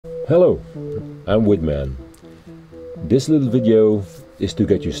Hello, I'm Woodman. This little video is to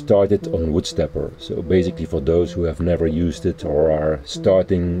get you started on WoodStepper. So basically for those who have never used it or are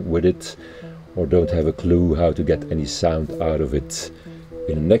starting with it or don't have a clue how to get any sound out of it.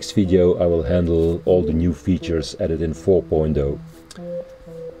 In the next video I will handle all the new features added in 4.0.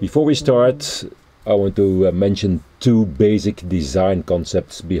 Before we start, I want to mention two basic design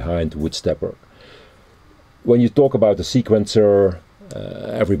concepts behind WoodStepper. When you talk about a sequencer,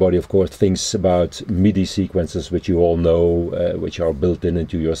 everybody of course thinks about MIDI sequencers, which you all know, which are built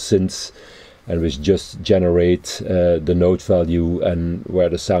into your synths and which just generate the note value and where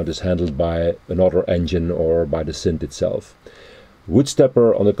the sound is handled by another engine or by the synth itself.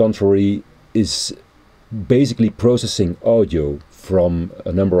 WoodStepper, on the contrary, is basically processing audio from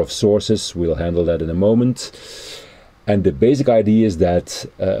a number of sources. We'll handle that in a moment. And the basic idea is that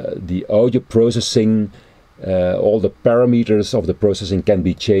the audio processing, all the parameters of the processing can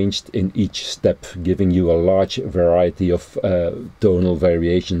be changed in each step, giving you a large variety of tonal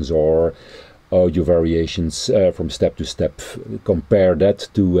variations or audio variations from step to step. Compare that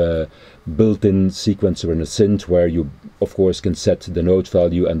to a built-in sequencer in a synth, where you of course can set the note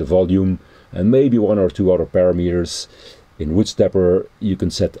value and the volume and maybe one or two other parameters. In WoodStepper you can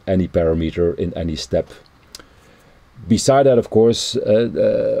set any parameter in any step. Beside that, of course,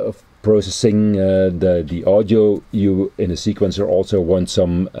 processing the audio, you in a sequencer also want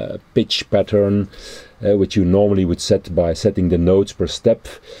some pitch pattern, which you normally would set by setting the notes per step.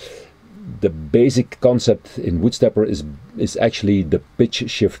 The basic concept in WoodStepper is actually the pitch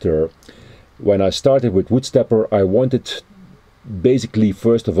shifter. When I started with WoodStepper, I wanted basically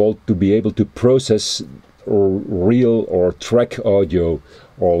first of all to be able to process real or track audio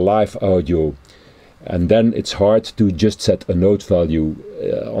or live audio. And then it's hard to just set a note value.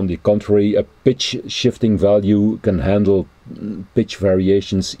 On the contrary, a pitch shifting value can handle pitch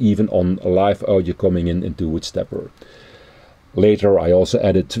variations even on live audio coming into WoodStepper. Later I also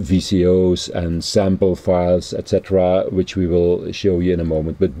added VCOs and sample files, etc., which we will show you in a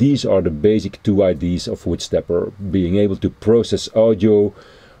moment. But these are the basic two ideas of WoodStepper: being able to process audio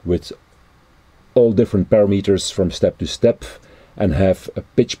with all different parameters from step to step and have a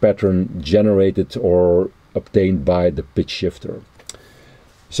pitch pattern generated or obtained by the pitch shifter.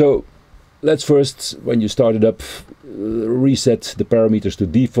 So let's first, when you start it up, reset the parameters to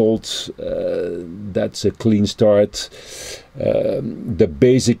default. That's a clean start. The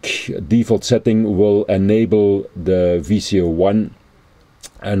basic default setting will enable the VCO 1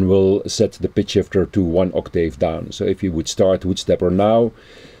 and will set the pitch shifter to 1 octave down. So if you would start WoodStepper now,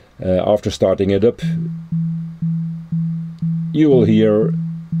 after starting it up, you will hear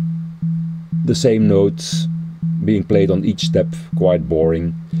the same notes being played on each step. Quite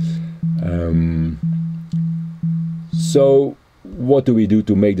boring. So what do we do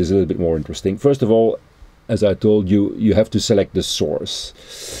to make this a little bit more interesting? First of all, as I told you, you have to select the source.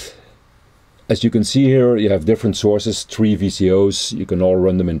 As you can see here, you have different sources, 3 VCOs. You can all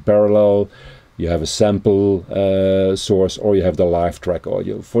run them in parallel. You have a sample source, or you have the live track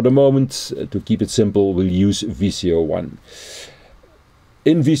audio. For the moment, to keep it simple, we'll use VCO 1.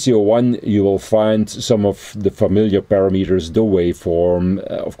 In VCO 1 you will find some of the familiar parameters: the waveform,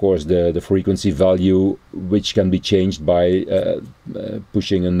 of course the frequency value, which can be changed by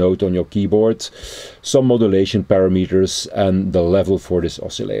pushing a note on your keyboard, some modulation parameters, and the level for this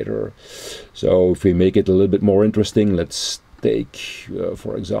oscillator. So if we make it a little bit more interesting, let's take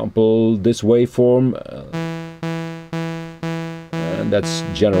for example this waveform, and that's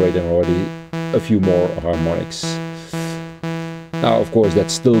generating already a few more harmonics. Now, of course,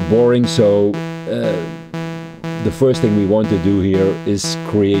 that's still boring, so the first thing we want to do here is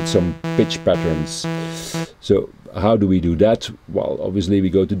create some pitch patterns. So how do we do that? Well, obviously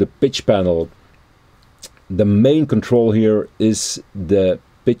we go to the pitch panel. The main control here is the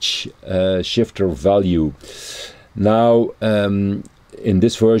pitch shifter value. Now, in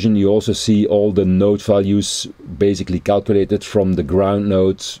this version you also see all the note values basically calculated from the ground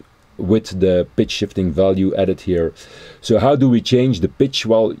note with the pitch shifting value added here. So how do we change the pitch?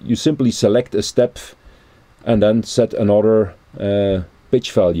 Well, you simply select a step and then set another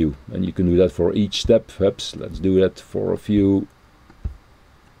pitch value, and you can do that for each step. Oops, let's do that for a few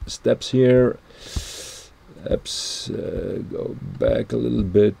steps here. Oops, go back a little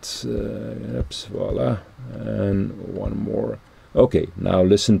bit. Oops, voila, and one more. Okay, now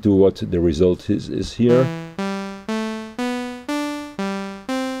listen to what the result is here.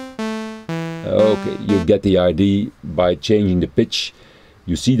 Okay, you get the idea. By changing the pitch,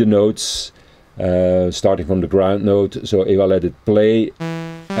 you see the notes starting from the ground note. So if I let it play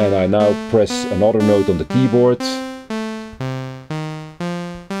and I now press another note on the keyboard,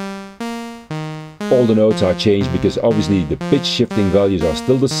 all the notes are changed, because obviously the pitch shifting values are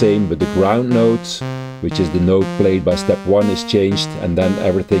still the same, but the ground note, which is the note played by step 1, is changed, and then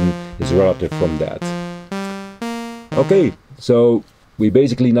everything is relative from that. Okay, so we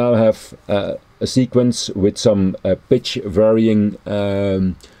basically now have a sequence with some pitch varying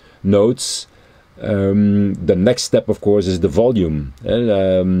notes. The next step, of course, is the volume.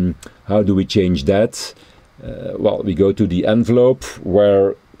 And how do we change that? Well, we go to the envelope,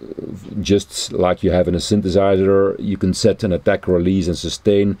 where just like you have in a synthesizer, you can set an attack, release and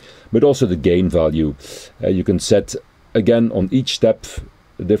sustain, but also the gain value. You can set, again, on each step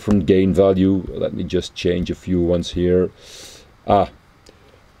a different gain value. Let me just change a few ones here.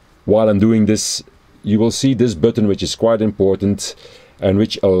 While I'm doing this, you will see this button, which is quite important and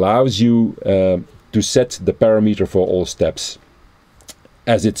which allows you to set the parameter for all steps.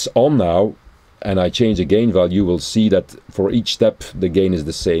 As it's on now, and I change the gain value, you will see that for each step the gain is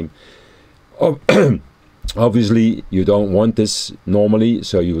the same. Obviously you don't want this normally,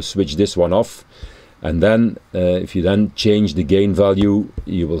 so you will switch this one off, and then if you then change the gain value,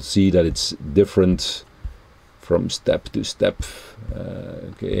 you will see that it's different from step to step.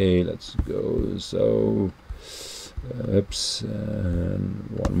 Okay, let's go. So oops, and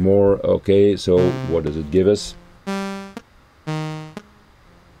one more. Okay, so what does it give us?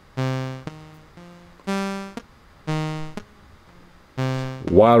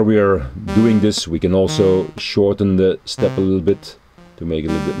 While we are doing this, we can also shorten the step a little bit to make it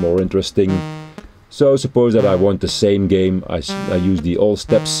a little bit more interesting. So suppose that I want the same game. I use the all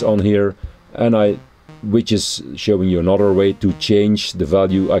steps on here, and which is showing you another way to change the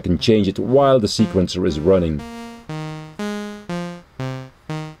value. I can change it while the sequencer is running.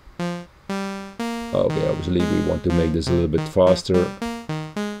 Okay, obviously we want to make this a little bit faster.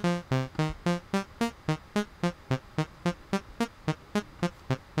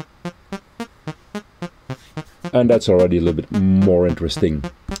 And that's already a little bit more interesting.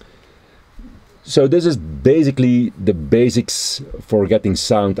 So this is basically the basics for getting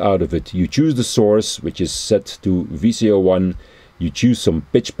sound out of it. You choose the source, which is set to VCO1, you choose some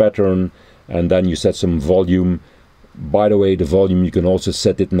pitch pattern, and then you set some volume. By the way, the volume you can also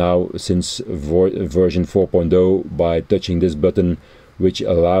set it now since version 4.0 by touching this button, which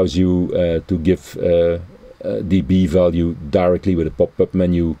allows you to give a dB value directly with a pop-up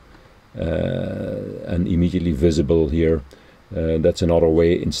menu. And immediately visible here. That's another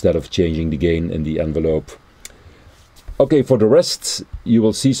way instead of changing the gain in the envelope. Okay, for the rest you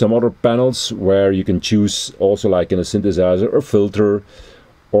will see some other panels where you can choose, also like in a synthesizer, a filter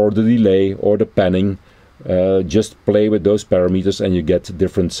or the delay or the panning. Just play with those parameters and you get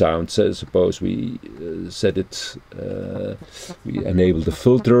different sounds. Suppose we set it, we enable the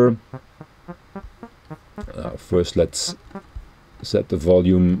filter. First let's set the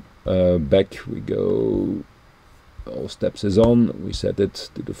volume back. We go, all steps is on, we set it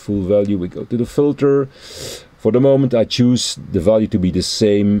to the full value, we go to the filter. For the moment I choose the value to be the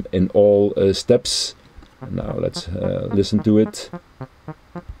same in all steps. Now let's listen to it.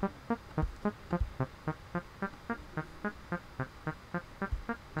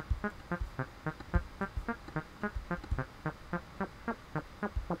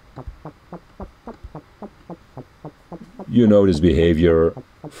 You know this behavior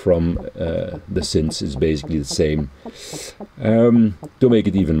from the synths is basically the same. To make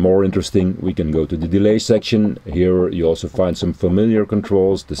it even more interesting, we can go to the delay section. Here you also find some familiar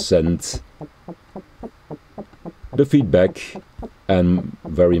controls, the send, the feedback, and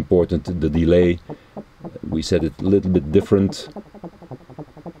very important, the delay. We set it a little bit different.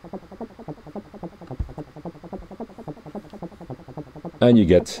 And you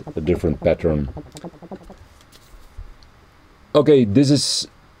get a different pattern. Okay, this is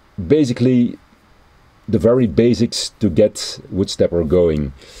basically the very basics to get WoodStepper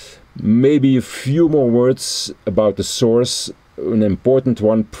going. Maybe a few more words about the source. An important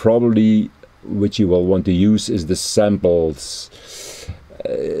one probably which you will want to use is the samples.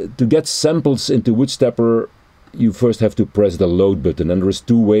 To get samples into WoodStepper, you first have to press the load button, and there's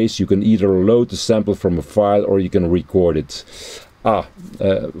two ways. You can either load the sample from a file or you can record it.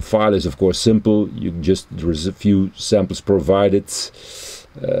 File is of course simple. There's a few samples provided.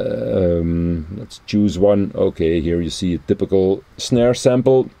 Let's choose one. Okay, here you see a typical snare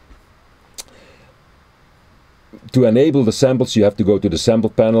sample. To enable the samples you have to go to the sample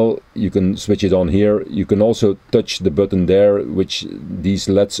panel. You can switch it on here. You can also touch the button there, which these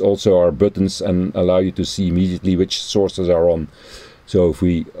LEDs also are buttons and allow you to see immediately which sources are on. So if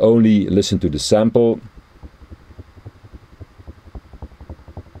we only listen to the sample,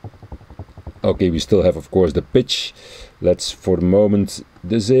 okay, we still have of course the pitch. Let's for the moment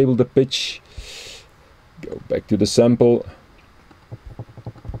disable the pitch. Go back to the sample.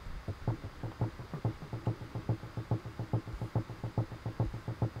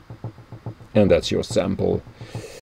 And that's your sample.